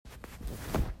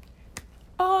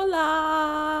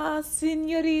Hola,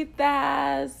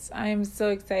 señoritas. I'm so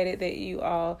excited that you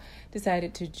all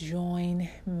decided to join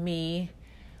me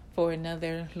for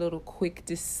another little quick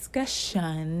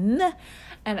discussion.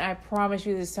 And I promise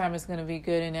you this time it's going to be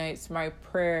good. And it's my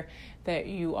prayer that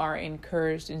you are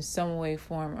encouraged in some way,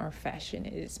 form, or fashion.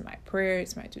 It is my prayer.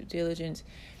 It's my due diligence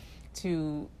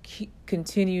to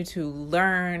continue to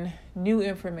learn new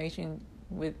information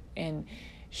with and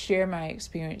share my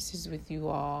experiences with you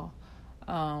all.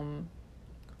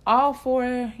 All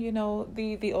for,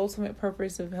 the ultimate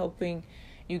purpose of helping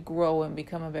you grow and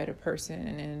become a better person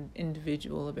and an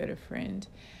individual, a better friend,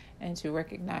 and to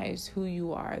recognize who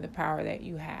you are, the power that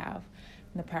you have,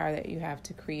 and the power that you have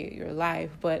to create your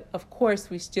life. But of course,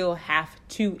 we still have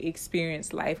to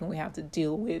experience life, and we have to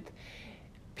deal with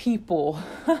people.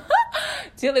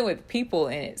 Dealing with people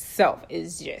in itself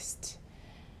is just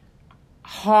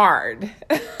hard.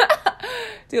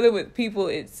 Dealing with people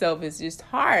itself is just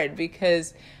hard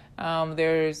because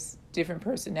there's different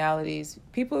personalities.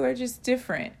 People are just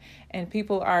different, and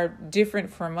people are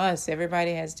different from us.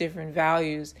 Everybody has different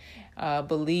values,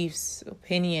 beliefs,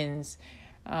 opinions.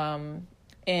 In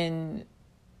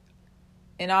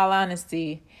all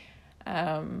honesty,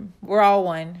 we're all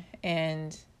one,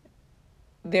 and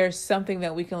there's something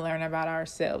that we can learn about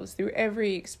ourselves through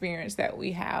every experience that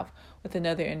we have with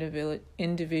another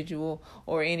individual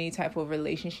or any type of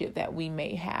relationship that we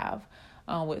may have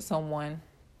with someone.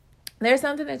 There's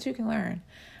something that you can learn.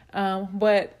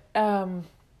 But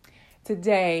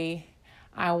today,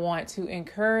 I want to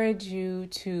encourage you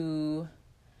to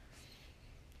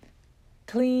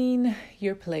clean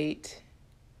your plate.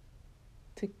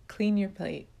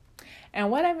 And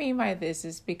what I mean by this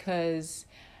is because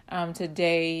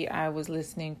today I was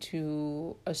listening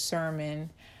to a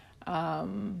sermon,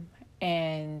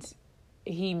 and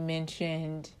he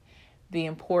mentioned the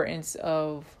importance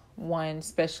of one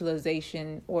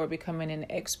specialization or becoming an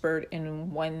expert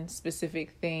in one specific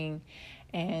thing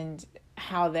and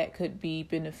how that could be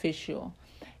beneficial.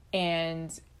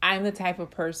 And I'm the type of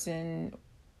person,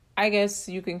 I guess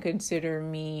you can consider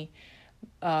me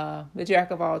the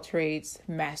jack of all trades,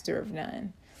 master of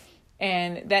none.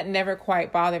 And that never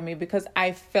quite bothered me because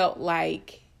I felt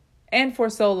like, and for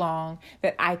so long,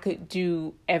 that I could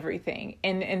do everything.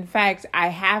 And in fact, I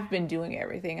have been doing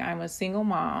everything. I'm a single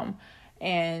mom.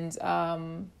 And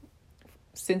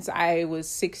since I was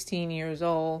 16 years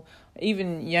old,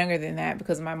 even younger than that,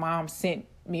 because my mom sent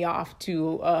me off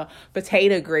to a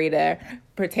potato grader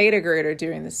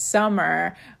during the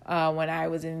summer when I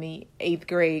was in the 8th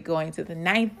grade going to the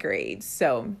 9th grade.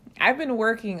 So I've been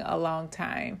working a long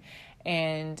time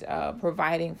and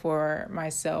providing for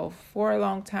myself for a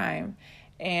long time.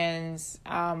 And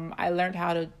I learned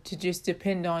how to just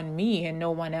depend on me and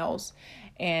no one else.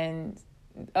 And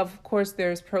of course,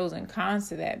 there's pros and cons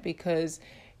to that because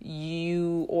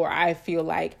I feel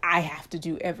like I have to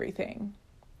do everything.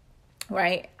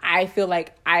 Right? I feel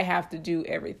like I have to do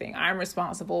everything. I'm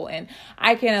responsible and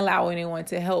I can't allow anyone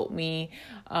to help me.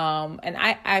 And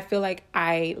I feel like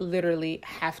I literally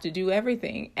have to do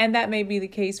everything. And that may be the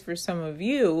case for some of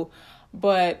you.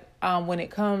 But when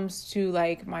it comes to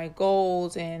like my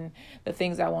goals and the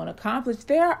things I want to accomplish,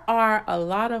 there are a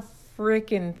lot of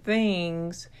freaking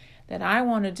things that I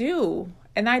want to do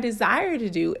and I desire to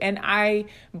do. And I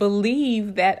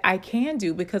believe that I can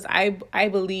do because I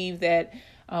believe that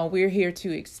we're here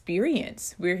to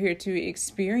experience. We're here to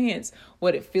experience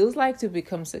what it feels like to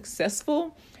become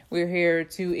successful. We're here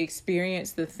to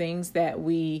experience the things that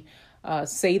we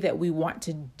say that we want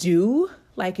to do.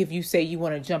 Like if you say you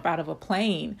want to jump out of a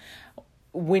plane,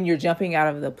 when you're jumping out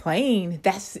of the plane,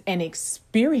 that's an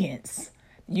experience.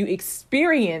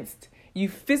 You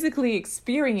physically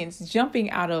experienced jumping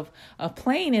out of a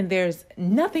plane, and there's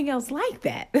nothing else like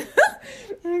that.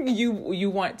 You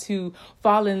want to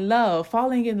fall in love.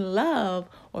 Falling in love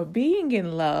or being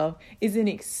in love is an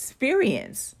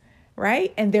experience,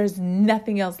 right? And there's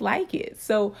nothing else like it.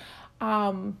 So,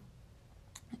 there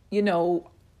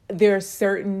are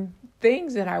certain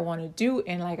things that I want to do.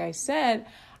 And like I said,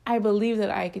 I believe that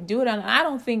I can do it. And I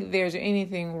don't think there's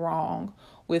anything wrong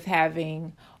with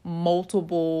having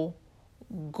multiple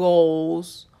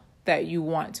goals that you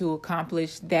want to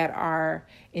accomplish that are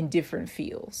in different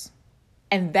fields.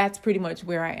 And that's pretty much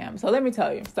where I am. So let me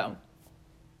tell you. So,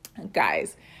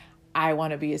 guys, I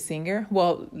want to be a singer.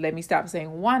 Well, let me stop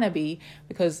saying wanna be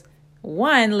because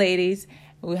one, ladies,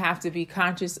 we have to be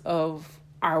conscious of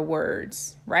our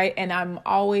words, right? And I'm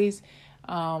always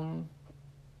talking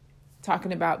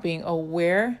about being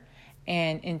aware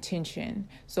and intention.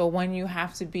 So when you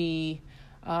have to be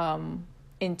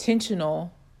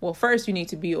intentional Well, first you need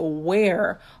to be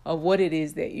aware of what it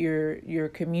is that you're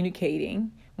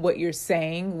communicating, what you're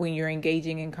saying when you're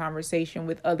engaging in conversation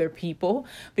with other people.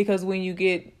 Because when you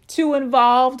get too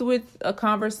involved with a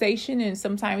conversation, and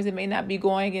sometimes it may not be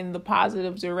going in the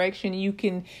positive direction, you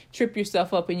can trip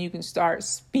yourself up and you can start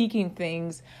speaking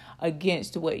things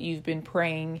against what you've been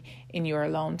praying in your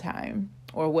alone time,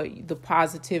 or what the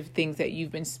positive things that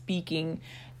you've been speaking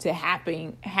to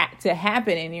happen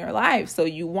in your life. So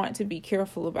you want to be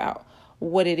careful about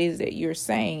what it is that you're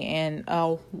saying,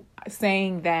 and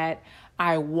saying that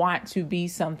I want to be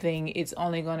something, it's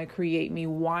only going to create me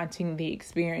wanting the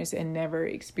experience and never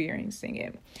experiencing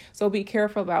it. So be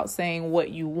careful about saying what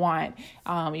you want.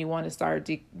 You want to start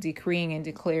decreeing and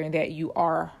declaring that you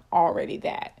are already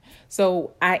that.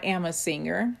 So I am a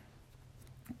singer,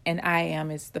 and I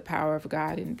am is the power of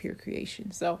God in pure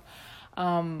creation. So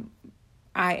I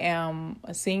am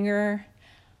a singer.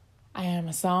 I am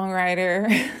a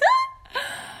songwriter.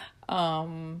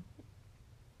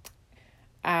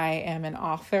 I am an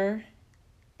author,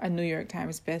 a New York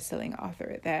Times bestselling author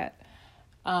at that.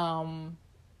 I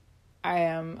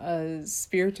am a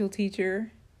spiritual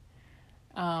teacher.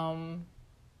 And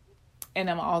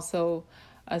I'm also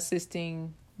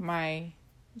assisting my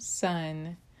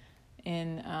son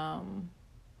in,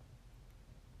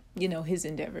 his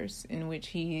endeavors, in which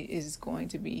he is going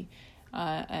to be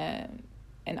an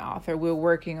author. We're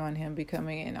working on him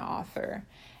becoming an author.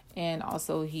 And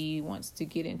also he wants to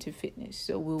get into fitness.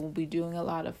 So we will be doing a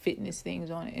lot of fitness things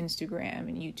on Instagram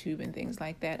and YouTube and things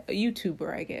like that. A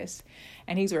YouTuber, I guess.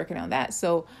 And he's working on that.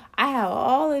 So I have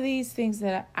all of these things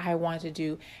that I want to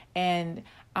do. And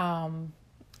I'm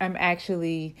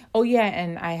actually,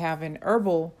 and I have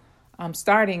I'm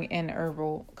starting an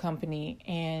herbal company.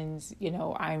 And,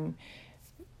 I'm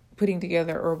putting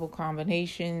together herbal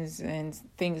combinations and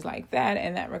things like that.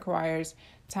 And that requires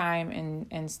time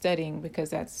and studying, because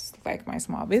that's like my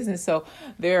small business. So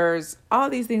there's all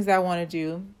these things that I want to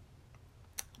do,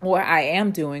 or I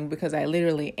am doing, because I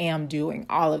literally am doing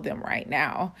all of them right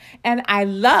now. And I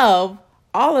love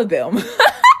all of them.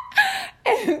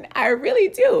 And I really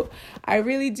do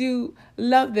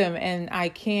love them. And I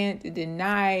can't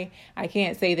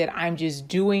say that I'm just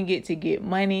doing it to get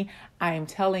money. I am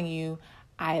telling you,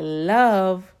 I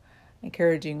love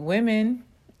encouraging women.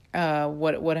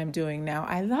 What I'm doing now.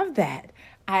 I love that.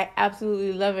 I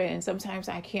absolutely love it. And sometimes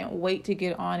I can't wait to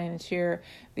get on and share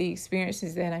the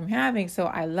experiences that I'm having. So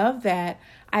I love that.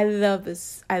 I love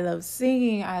this. I love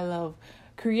singing. I love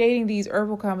creating these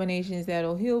herbal combinations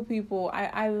that'll heal people.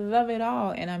 I love it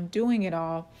all, and I'm doing it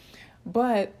all.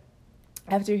 But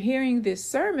after hearing this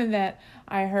sermon that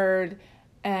I heard,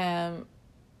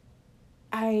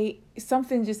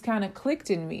 something just kind of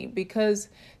clicked in me, because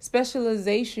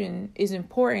specialization is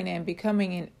important, and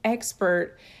becoming an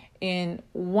expert in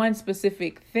one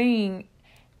specific thing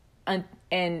and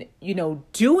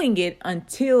doing it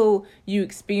until you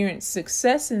experience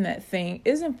success in that thing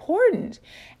is important.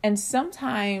 And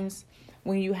sometimes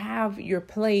when you have your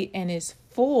plate and it's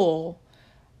full,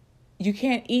 you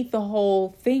can't eat the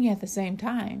whole thing at the same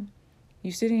time.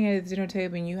 You're sitting at a dinner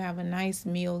table and you have a nice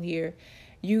meal here.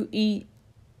 You eat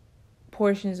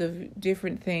portions of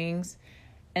different things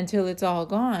until it's all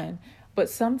gone. But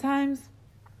sometimes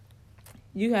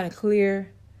you got to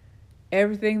clear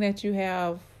everything that you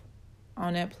have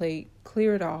on that plate.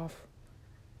 Clear it off.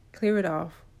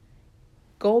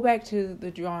 Go back to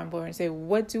the drawing board and say,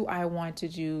 what do I want to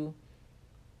do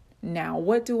now?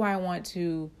 What do I want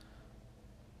to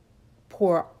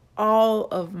pour all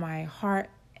of my heart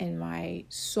and my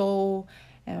soul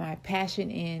and my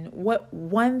passion in? What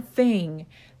one thing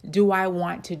do I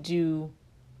want to do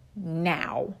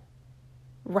now,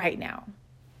 right now?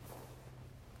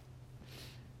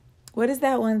 What is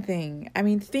that one thing? I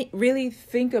mean, really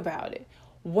think about it.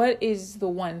 What is the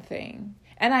one thing?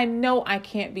 And I know I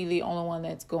can't be the only one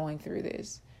that's going through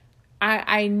this.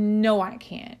 I know I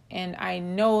can't. And I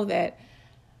know that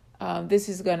this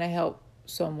is going to help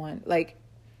someone. Like,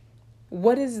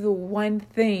 what is the one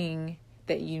thing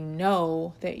that you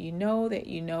need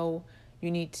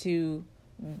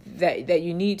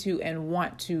to and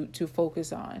want to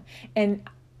focus on? And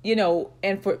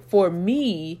and for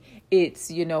me, it's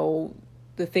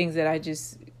the things that I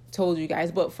just told you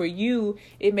guys. But for you,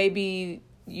 it may be,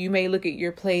 you may look at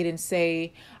your plate and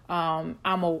say, I'm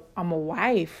a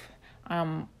wife,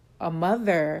 I'm a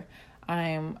mother,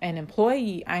 I'm an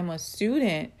employee, I'm a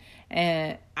student,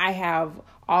 and I have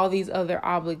all these other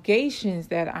obligations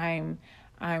that I'm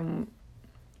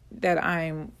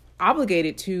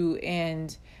obligated to,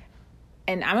 and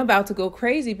I'm about to go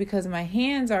crazy because my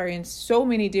hands are in so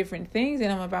many different things,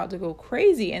 and I'm about to go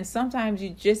crazy. And sometimes you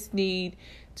just need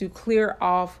to clear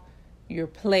off your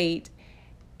plate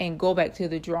and go back to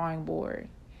the drawing board.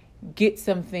 Get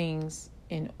some things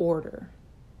in order.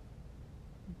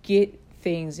 Get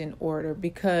things in order,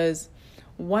 because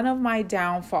one of my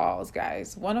downfalls,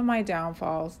 guys, and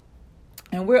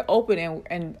we're open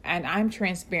and I'm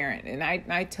transparent. And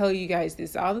I tell you guys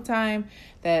this all the time,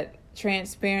 that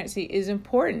transparency is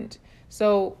important.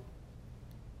 So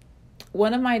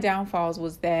one of my downfalls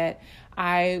was that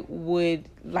I would,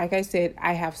 like I said,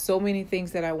 I have so many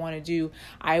things that I want to do.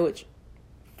 I would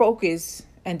focus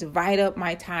and divide up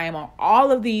my time on all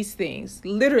of these things,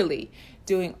 literally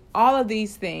doing all of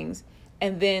these things.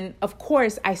 And then, of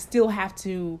course, I still have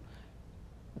to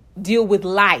deal with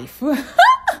life.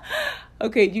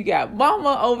 Okay, you got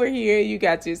mama over here, you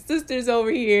got your sisters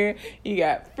over here, you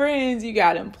got friends, you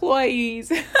got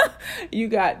employees, you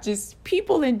got just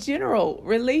people in general,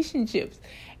 relationships,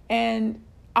 and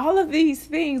all of these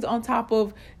things on top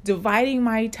of dividing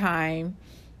my time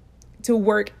to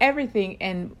work everything.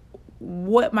 And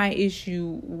what my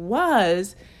issue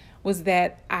was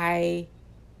that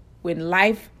when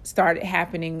life started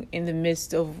happening in the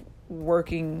midst of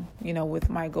working, with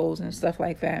my goals and stuff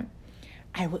like that,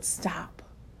 I would stop.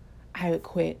 I would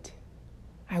quit.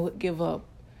 I would give up.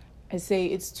 I'd say,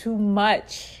 it's too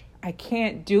much. I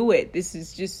can't do it. This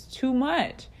is just too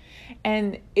much.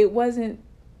 And it wasn't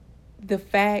the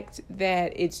fact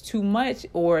that it's too much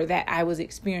or that I was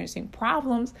experiencing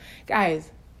problems. Guys,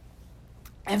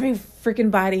 every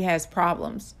freaking body has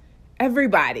problems.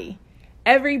 Everybody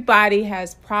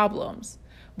has problems.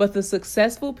 But the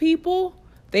successful people,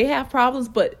 they have problems,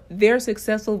 but they're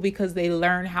successful because they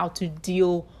learn how to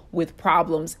deal with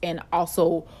problems and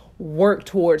also work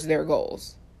towards their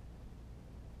goals.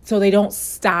 So they don't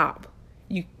stop.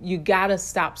 You gotta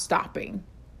stop stopping.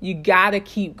 You gotta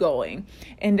keep going.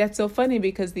 And that's so funny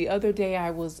because the other day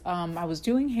I was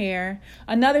doing hair,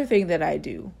 another thing that I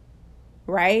do,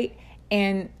 right?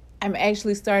 And I'm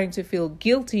actually starting to feel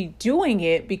guilty doing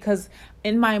it because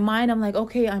in my mind I'm like,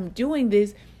 okay, I'm doing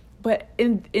this. But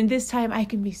in this time, I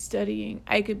can be studying.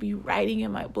 I could be writing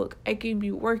in my book. I can be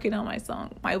working on my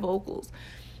song, my vocals.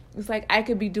 It's like I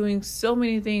could be doing so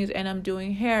many things, and I'm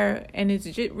doing hair. And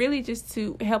it's really just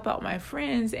to help out my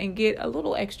friends and get a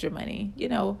little extra money,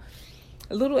 a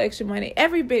little extra money.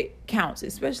 Every bit counts,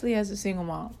 especially as a single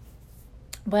mom.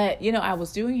 But, I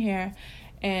was doing hair,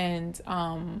 and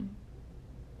I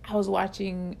was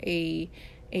watching a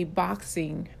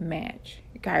boxing match.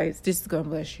 Guys, this is going to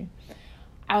bless you.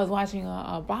 I was watching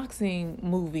a boxing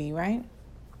movie, right?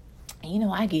 And,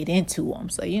 I get into them.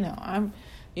 So, I'm,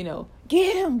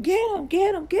 get him, and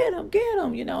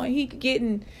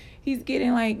he's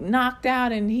getting like knocked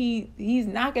out, and he's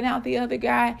knocking out the other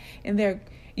guy, and they're,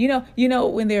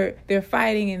 when they're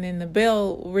fighting, and then the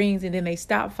bell rings, and then they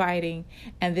stop fighting,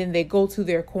 and then they go to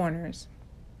their corners,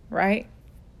 right?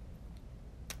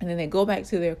 And then they go back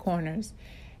to their corners,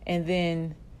 and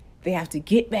then they have to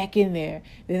get back in there.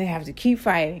 Then they have to keep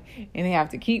fighting. And they have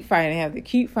to keep fighting. They have to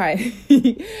keep fighting.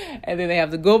 And then they have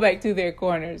to go back to their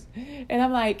corners. And I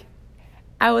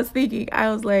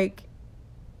was like,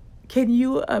 can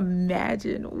you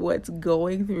imagine what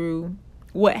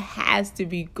has to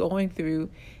be going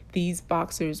through these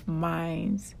boxers'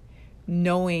 minds,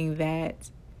 knowing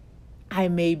that I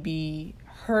may be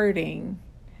hurting,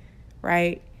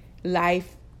 right?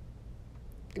 Life,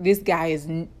 this guy is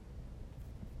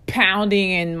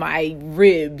pounding in my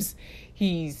ribs.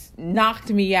 He's knocked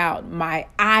me out. My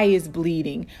eye is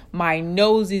bleeding. My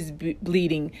nose is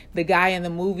bleeding. The guy in the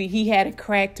movie, he had a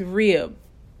cracked rib.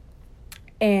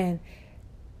 And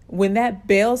when that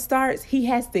bell starts, he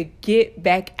has to get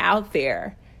back out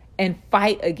there and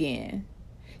fight again.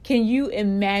 Can you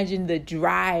imagine the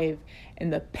drive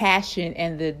and the passion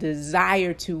and the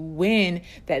desire to win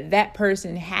that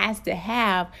person has to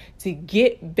have to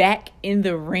get back in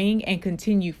the ring and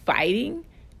continue fighting?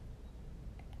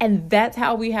 And that's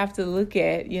how we have to look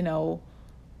at,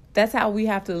 that's how we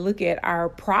have to look at our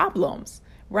problems,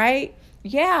 right?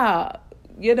 Yeah,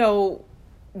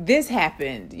 this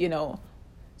happened,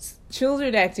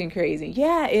 children acting crazy.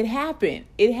 Yeah, it happened.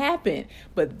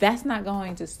 But that's not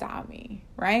going to stop me,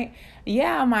 right?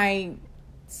 Yeah, my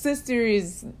sister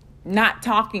is not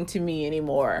talking to me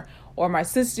anymore, or my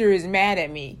sister is mad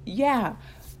at me. Yeah,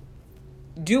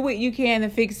 do what you can to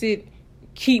fix it.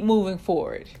 Keep moving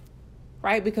forward,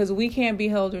 right? Because we can't be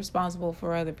held responsible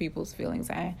for other people's feelings.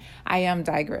 I am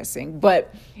digressing,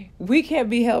 but we can't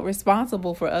be held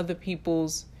responsible for other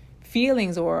people's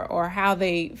feelings or how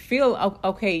they feel.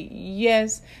 Okay,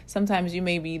 yes, sometimes you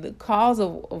may be the cause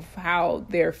of how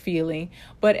they're feeling,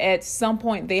 but at some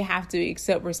point they have to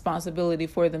accept responsibility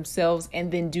for themselves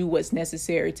and then do what's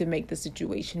necessary to make the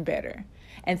situation better.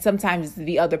 And sometimes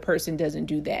the other person doesn't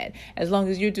do that. As long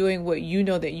as you're doing what you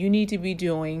know that you need to be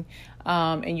doing,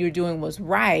 and you're doing what's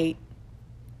right,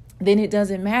 then it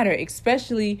doesn't matter,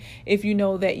 especially if you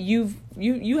know that you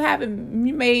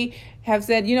may have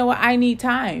said, you know what, I need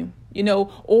time,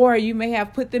 or you may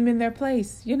have put them in their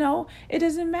place. It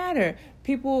doesn't matter.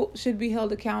 People should be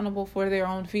held accountable for their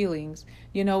own feelings.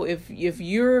 If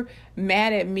you're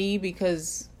mad at me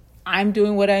because I'm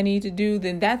doing what I need to do,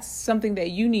 then that's something that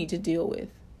you need to deal with,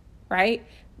 right?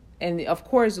 And of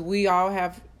course, we all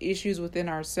have issues within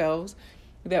ourselves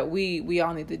that we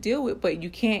all need to deal with, but you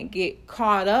can't get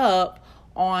caught up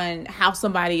on how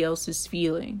somebody else is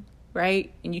feeling,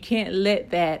 right? And you can't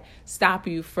let that stop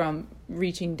you from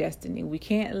reaching destiny. We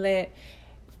can't let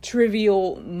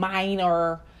trivial,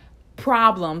 minor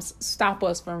problems stop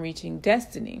us from reaching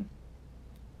destiny.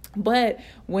 But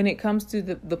when it comes to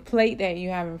the plate that you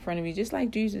have in front of you, just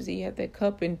like Jesus, he had that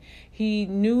cup and he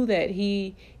knew that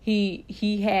he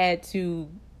had to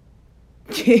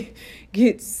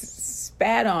get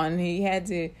spat on. He had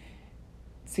to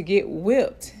get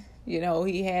whipped.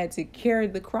 He had to carry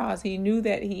the cross. He knew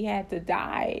that he had to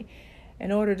die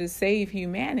in order to save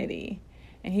humanity.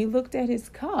 And he looked at his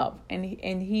cup and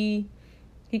he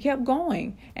kept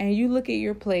going. And you look at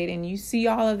your plate and you see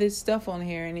all of this stuff on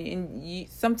here, and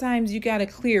sometimes you got to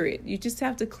clear it. You just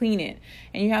have to clean it.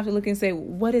 And you have to look and say,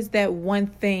 what is that one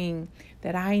thing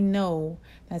that I know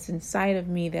that's inside of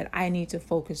me that I need to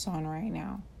focus on right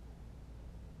now?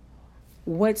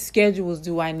 What schedules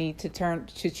do I need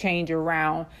to change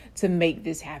around to make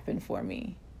this happen for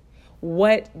me?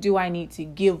 What do I need to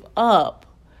give up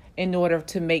in order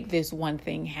to make this one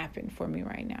thing happen for me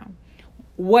right now?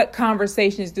 What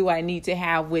conversations do I need to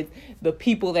have with the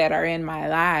people that are in my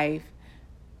life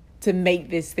to make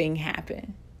this thing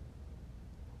happen?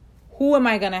 Who am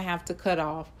I going to have to cut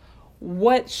off?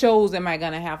 What shows am I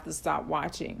going to have to stop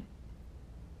watching?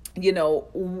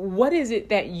 What is it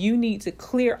that you need to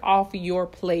clear off your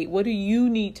plate? What do you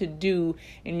need to do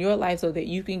in your life so that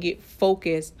you can get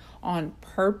focused on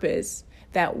purpose?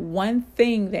 That one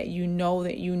thing that you know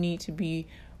that you need to be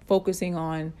focusing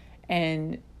on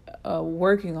and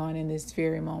working on in this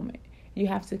very moment. You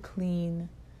have to clean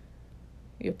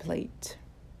your plate.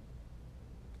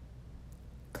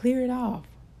 Clear it off.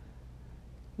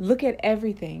 Look at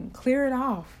everything. Clear it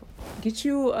off. Get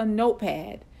you a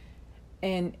notepad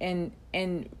and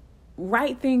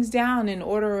write things down in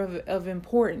order of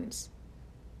importance.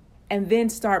 And then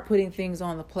start putting things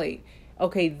on the plate.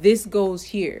 Okay, this goes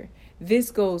here. This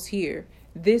goes here.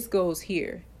 This goes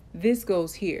here. This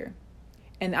goes here.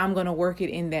 And I'm going to work it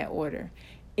in that order.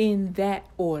 In that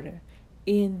order.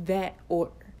 In that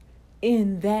order.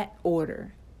 In that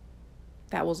order.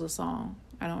 That was a song.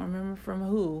 I don't remember from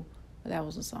who, but that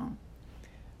was a song.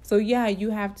 So yeah,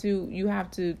 you have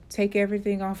to take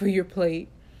everything off of your plate,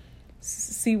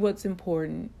 see what's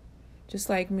important. Just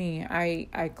like me,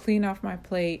 I clean off my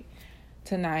plate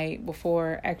tonight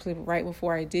right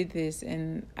before I did this,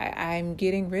 and I'm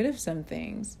getting rid of some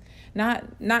things.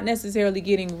 Not necessarily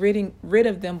getting rid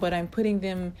of them, but I'm putting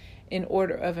them in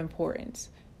order of importance.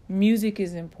 Music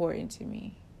is important to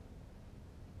me.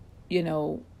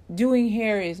 Doing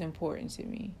hair is important to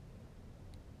me.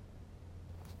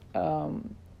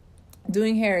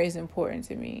 Doing hair is important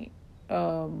to me.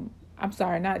 I'm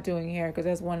sorry, not doing hair, because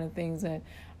that's one of the things that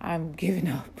I'm giving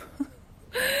up.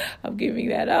 I'm giving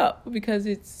that up because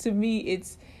it's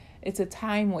a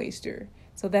time waster.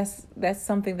 So that's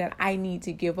something that I need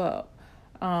to give up.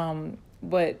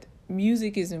 But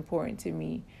music is important to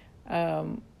me.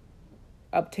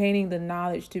 Obtaining the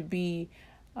knowledge to be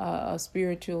a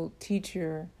spiritual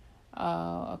teacher,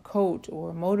 a coach,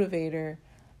 or a motivator,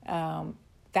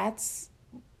 that's,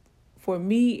 for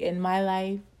me in my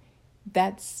life,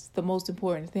 that's the most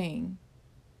important thing.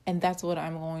 And that's what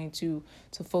I'm going to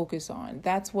focus on.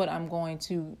 That's what I'm going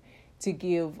to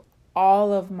give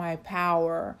all of my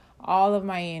power, all of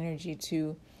my energy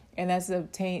to. And that's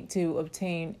to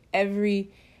obtain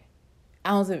every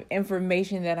ounce of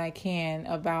information that I can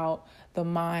about the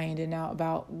mind and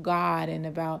about God and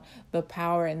about the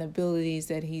power and abilities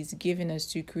that He's given us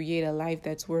to create a life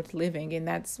that's worth living. And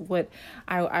that's what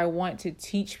I want to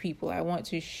teach people. I want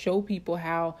to show people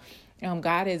how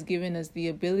God has given us the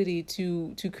ability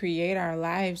to create our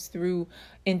lives through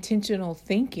intentional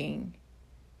thinking.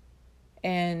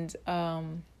 And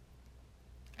I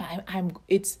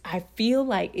feel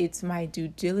like it's my due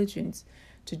diligence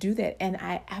do that. And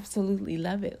I absolutely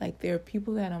love it. Like, there are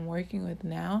people that I'm working with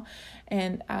now,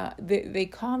 and they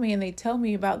call me and they tell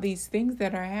me about these things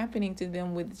that are happening to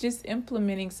them with just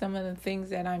implementing some of the things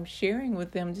that I'm sharing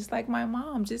with them. Just like my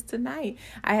mom, just tonight,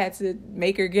 I had to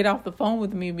make her get off the phone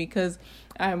with me because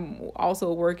I'm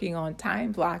also working on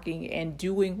time blocking and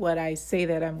doing what I say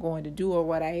that I'm going to do, or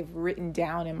what I've written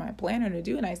down in my planner to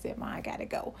do. And I said, "Mom, I gotta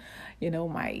go.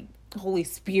 My Holy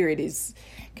Spirit is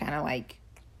kind of like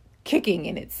kicking,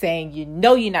 and it's saying,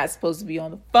 you're not supposed to be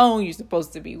on the phone. You're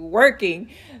supposed to be working."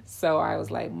 So I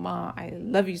was like, "Mom, I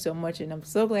love you so much. And I'm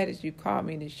so glad that you called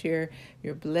me to share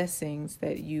your blessings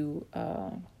that you've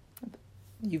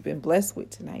been blessed with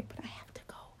tonight, but I have to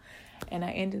go." And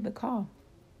I ended the call.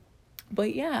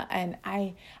 But yeah, and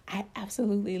I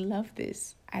absolutely love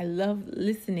this. I love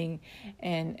listening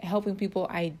and helping people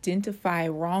identify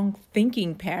wrong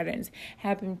thinking patterns,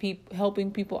 helping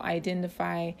people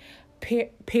identify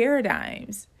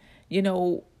paradigms,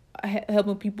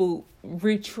 helping people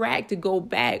retract, to go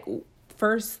back.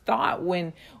 First thought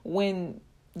when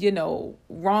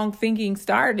wrong thinking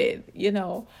started,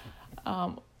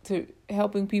 to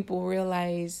helping people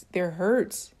realize their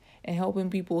hurts and helping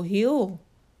people heal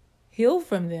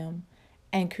from them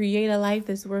and create a life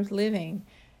that's worth living.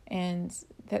 And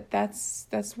that's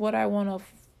what I want to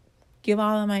give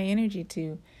all of my energy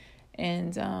to.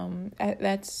 And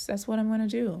that's what I'm going to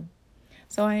do.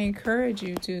 So I encourage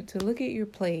you to look at your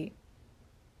plate.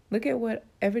 Look at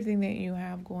everything that you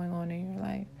have going on in your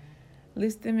life.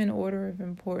 List them in order of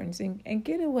importance, and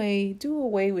do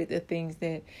away with the things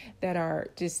that are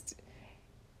just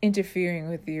interfering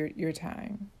with your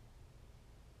time.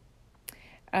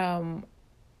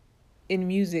 In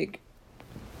music,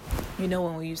 when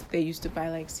they used to buy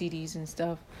like CDs and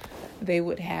stuff, they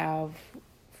would have,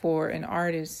 for an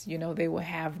artist, they would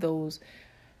have those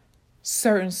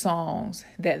certain songs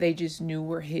that they just knew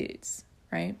were hits,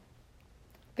 right?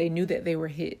 They knew that they were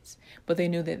hits, but they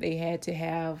knew that they had to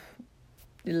have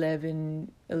 11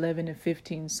 to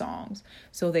 15 songs.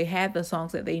 So they had the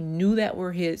songs that they knew that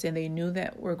were hits, and they knew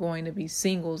that were going to be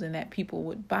singles and that people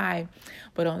would buy.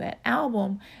 But on that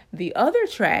album, the other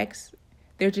tracks,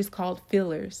 they're just called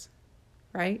fillers,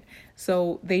 right?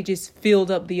 So they just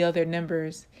filled up the other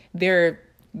numbers. They're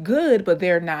good, but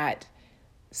they're not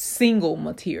single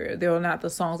material. They're not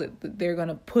the songs that they're going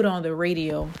to put on the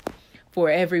radio for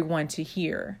everyone to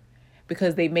hear,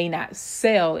 because they may not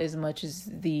sell as much as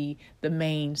the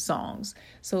main songs.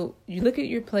 So you look at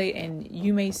your plate and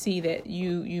you may see that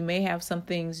you may have some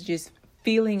things just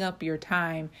filling up your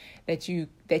time that you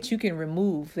can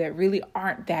remove that really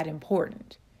aren't that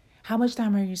important. How much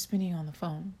time are you spending on the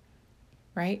phone,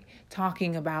 right?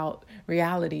 Talking about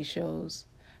reality shows.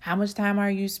 How much time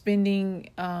are you spending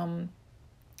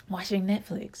watching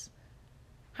Netflix?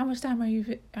 How much time are you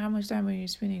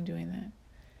spending doing that?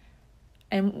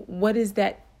 And what is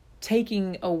that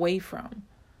taking away from,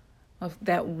 of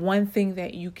that one thing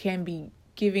that you can be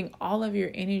giving all of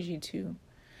your energy to?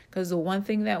 Because the one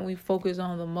thing that we focus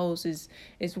on the most is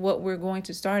what we're going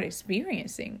to start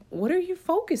experiencing. What are you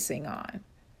focusing on?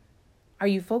 Are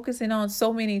you focusing on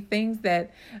so many things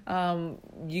that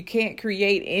you can't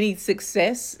create any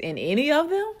success in any of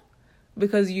them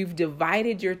because you've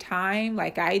divided your time,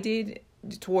 like I did,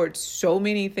 towards so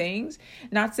many things?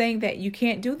 Not saying that you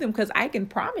can't do them, because I can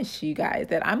promise you guys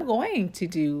that I'm going to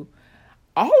do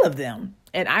all of them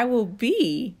and I will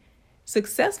be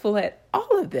successful at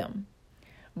all of them.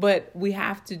 But we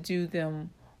have to do them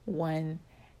one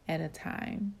at a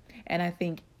time. And I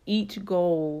think each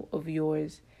goal of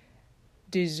yours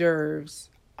deserves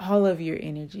all of your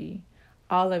energy,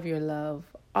 all of your love,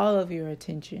 all of your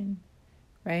attention,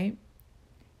 right?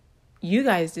 You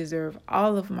guys deserve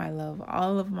all of my love,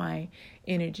 all of my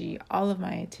energy, all of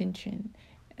my attention,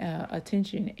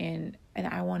 and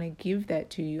I want to give that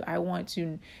to you. I want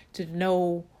to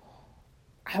know.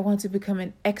 I want to become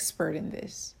an expert in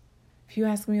this. If you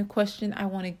ask me a question, I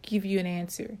want to give you an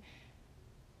answer,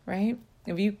 right?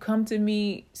 If you come to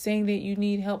me saying that you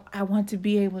need help, I want to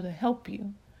be able to help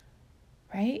you,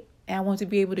 right? And I want to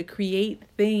be able to create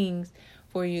things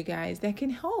for you guys that can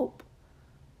help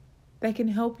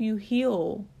you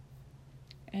heal.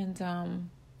 And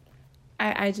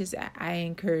I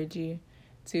encourage you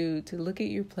to look at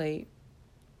your plate,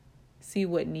 see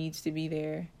what needs to be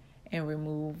there, and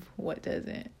remove what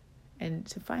doesn't, and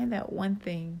to find that one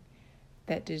thing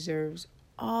that deserves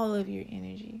all of your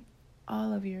energy,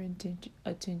 all of your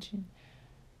attention,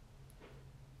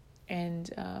 and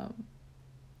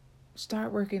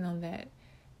start working on that,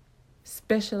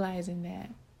 specialize in that.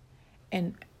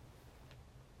 And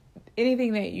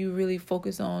anything that you really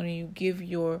focus on and you give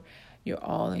your your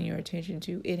all and your attention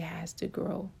to, it has to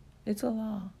grow. It's a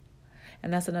law.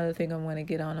 And that's another thing I'm going to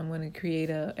get on. I'm going to create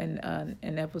an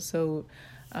episode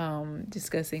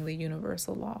discussing the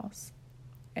universal laws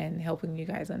and helping you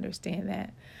guys understand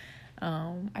that.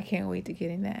 I can't wait to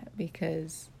get in that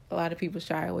because a lot of people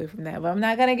shy away from that. But I'm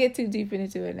not going to get too deep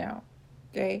into it now.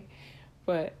 Okay?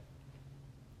 But,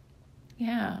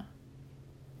 yeah.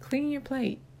 Clean your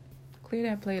plate. Clear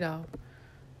that plate off.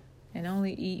 And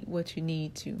only eat what you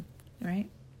need to. Right?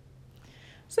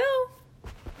 So,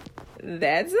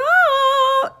 that's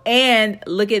all. And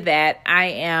look at that. I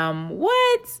am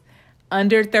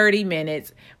under 30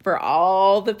 minutes. For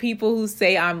all the people who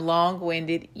say I'm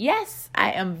long-winded, yes,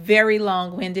 I am very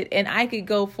long-winded, and I could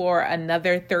go for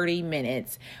another 30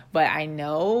 minutes. But I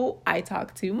know I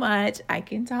talk too much. I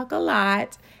can talk a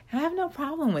lot. I have no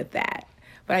problem with that.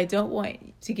 But I don't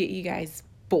want to get you guys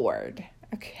bored.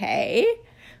 Okay?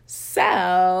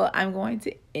 So I'm going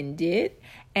to end it.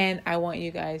 And I want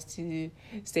you guys to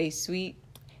stay sweet,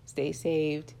 stay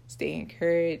saved, stay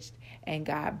encouraged, and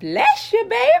God bless you,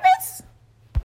 babies.